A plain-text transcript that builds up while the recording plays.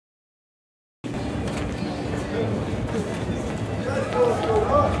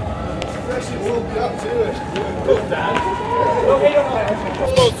Good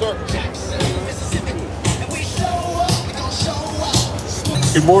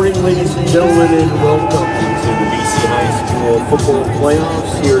morning, ladies and gentlemen, and welcome to the BC High School football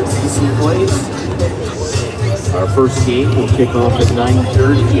playoffs here at BC Place. Our first game will kick off at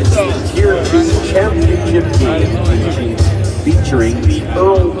 9:30. It's the Tier 2 Championship game featuring the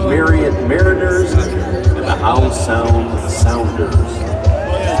Earl Marriott Mariners and the Howe Sound Sounders.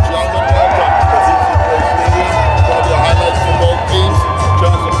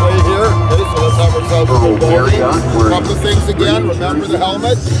 Earl Marriott. A couple of things again. Remember the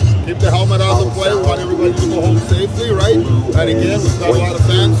helmet. Keep the helmet on the play. We want everybody to go home safely, right? And again, we've got a lot of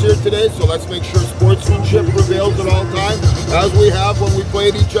fans here today, so let's make sure sportsmanship prevails at all times, as we have when we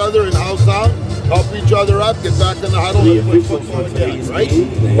played each other in Howe Sound. Help each other up, get back in the huddle, and play football again, right?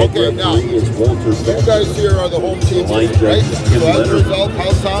 Okay, now, you guys here are the home team, right? So as a result,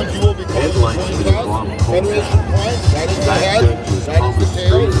 Howe Sound, you will be calling the coin toss. Federation point, that is the head, that is the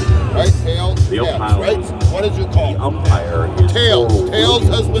tails, right? Tails, yes, right? What is it called? The umpire is tails. Tails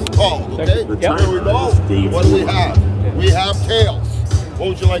has been called, okay? Here we go. What do we have? We have tails. What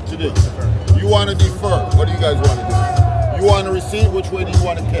would you like to do? You want to defer. What do you guys want to do? You want to receive? Which way do you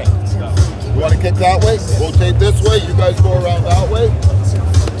want to kick? You want to kick that way? Rotate this way. You guys go around that way.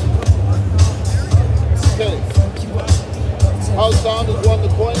 Okay. Howe Sound has won the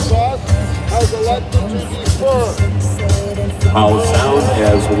coin toss. Has elected to defer. Howe Sound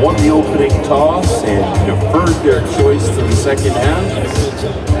has won the opening toss and deferred their choice to the second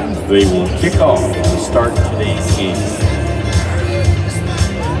half. They will kick off to start today's game.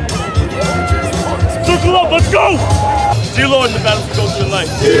 Circle up, let's go! Dear Lord, in the battles we go through in life.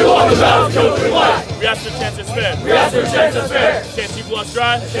 Dear Lord, in the battles we go through in life. We ask for a chance that's fair. We ask for a chance that's fair. A chance to equal us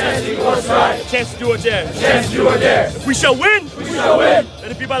dry. A chance to equal us dry. A chance to do our dare. A chance to do our dare. If we shall win, we shall win.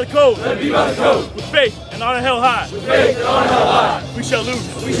 Let it be by the code. Let it be by the code. With faith and honor held high. With faith and honor held high. If we shall lose.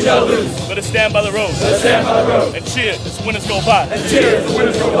 We shall lose. Let us stand by the road. Let us stand by the road. And cheer as the winners go by. And cheer as the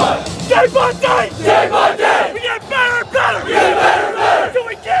winners go by. Day by day. Day by day. We get better and better. We get better and better. Till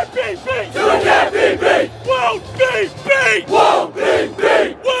we can't be beat. Till we can't be beat. Won't be beat. Won't be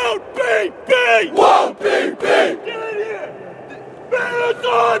beat. Won't be beat. Won't be beat. Get in here. Bears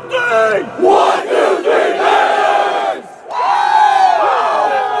on three. 1, 2, 3, Bears!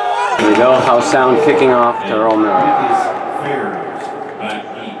 Here we go, Howe Sound kicking off to Earl Marriott.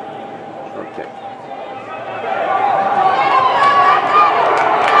 Okay.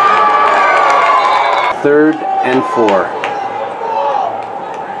 Third and 4.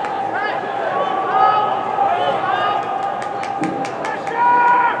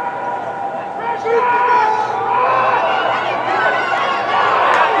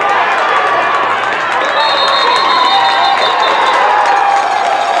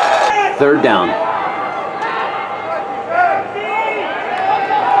 Third down.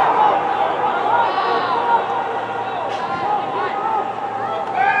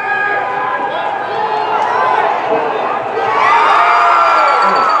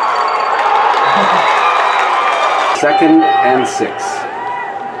 Second and 6.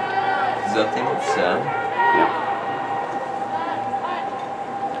 Za tym psem. Yeah.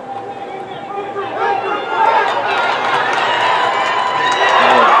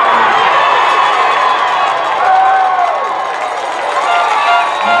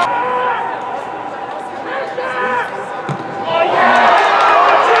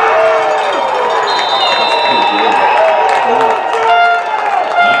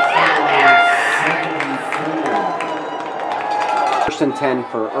 First and 10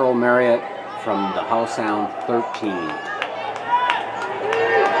 for Earl Marriott from the Howe Sound 13.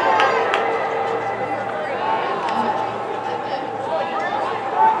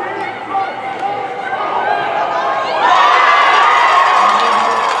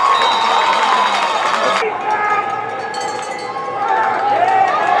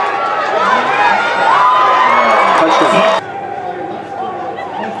 Touchdown.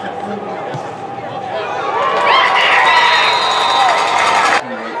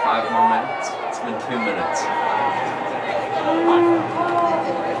 It's been 2 minutes.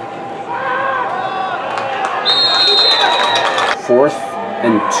 Fourth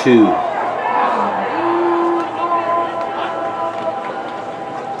and 2.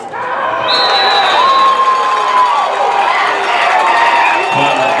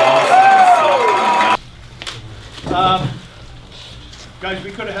 Guys,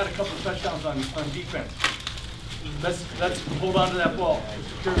 we could have had a couple of touchdowns on defense. Let's hold on to that ball.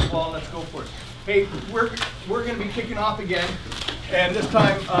 Secure the ball. Let's go for it. Hey, we're going to be kicking off again, and this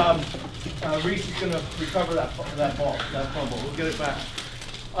time Reese is going to recover that ball, that fumble. We'll get it back.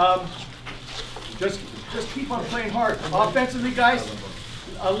 Just keep on playing hard. Offensively, guys,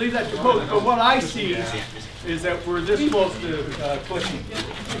 I'll leave that to coach. But what I see is that we're this close to clicking.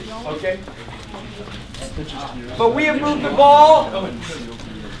 Okay? But we have moved the ball,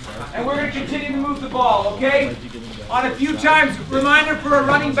 and we're going to continue to move the ball, okay? On a few times, reminder for our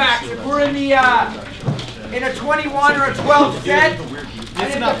running backs, if we're in the in a 21 or a 12 set, and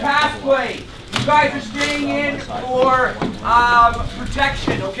it's a pass play, you guys are staying in for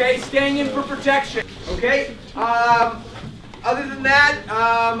protection, okay? Staying in for protection, okay? Other than that,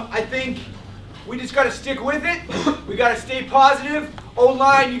 I think we just got to stick with it. We got to stay positive.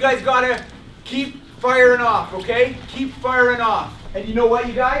 O-line, you guys got to keep firing off, okay? Keep firing off. And you know what,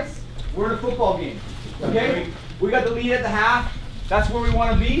 you guys? We're in a football game, okay? We got the lead at the half. That's where we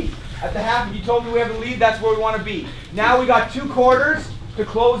want to be. At the half, if you told me we have a lead, that's where we want to be. Now we got 2 quarters to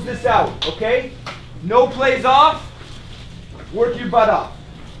close this out, okay? No plays off. Work your butt off,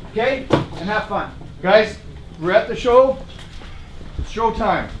 okay? And have fun. Guys, we're at the show. It's show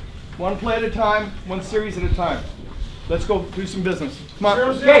time. 1 play at a time, 1 series at a time. Let's go do some business. Come on.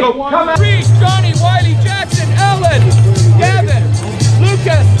 Okay, go. Come on. Reese, Johnny, Wiley, Jackson, Ellen, Gavin,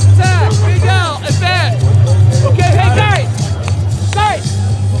 Lucas, Zach, Miguel, and Ben. Okay, hey guys! Guys!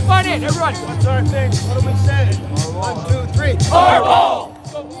 Come on in, everyone. What's our thing? What do we say? 1, 2, 3. Our ball!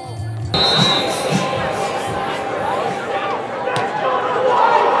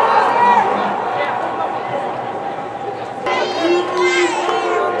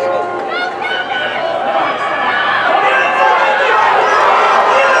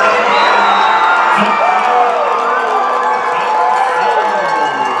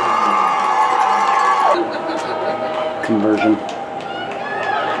 Conversion.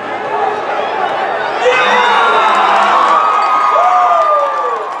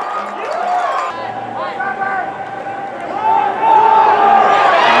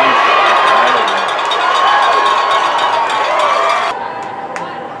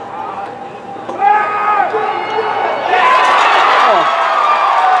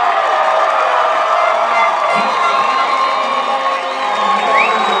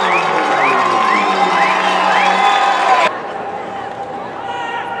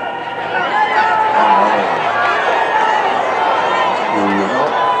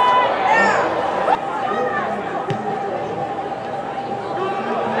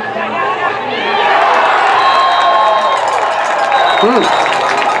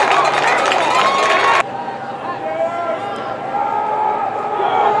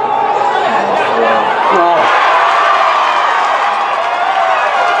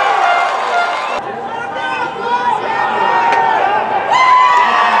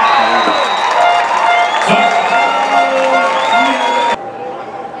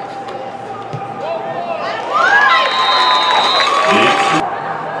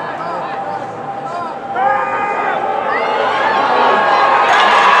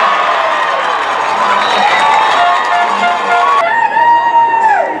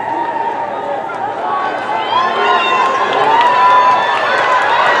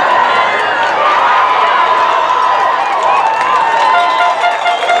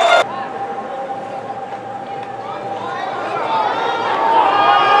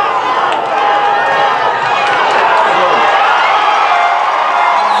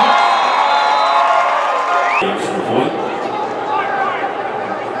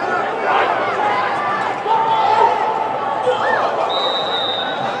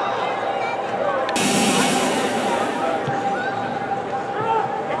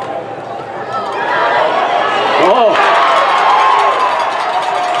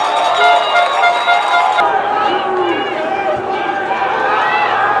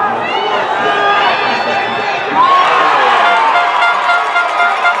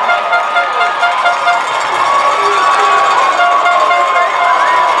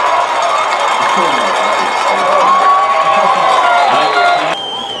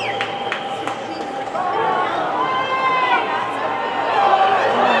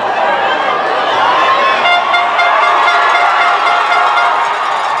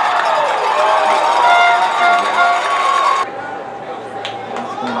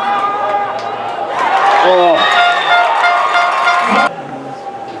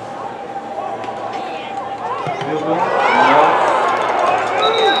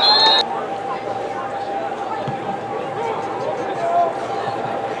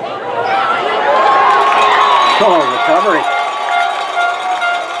 Recovery.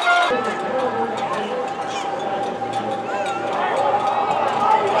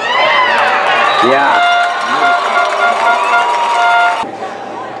 Yeah.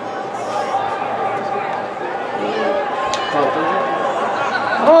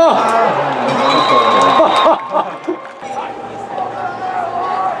 Oh.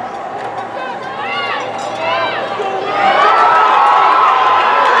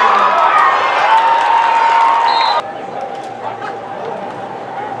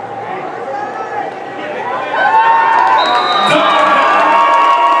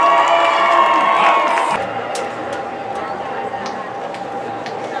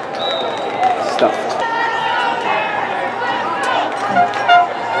 stuff.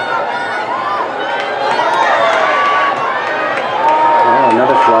 Oh,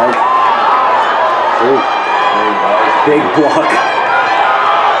 another flag. Ooh. Big block.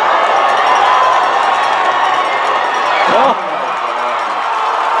 Oh.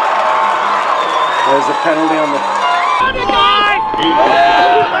 There's a penalty on the...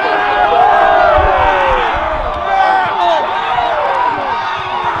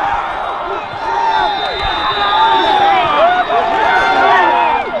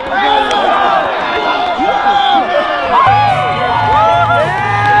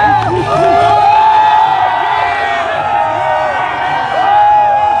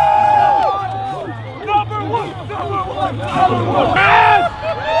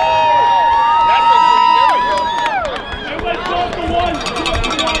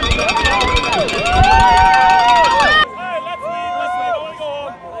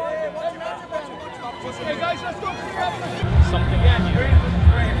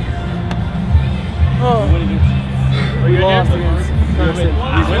 We lost against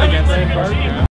Carson.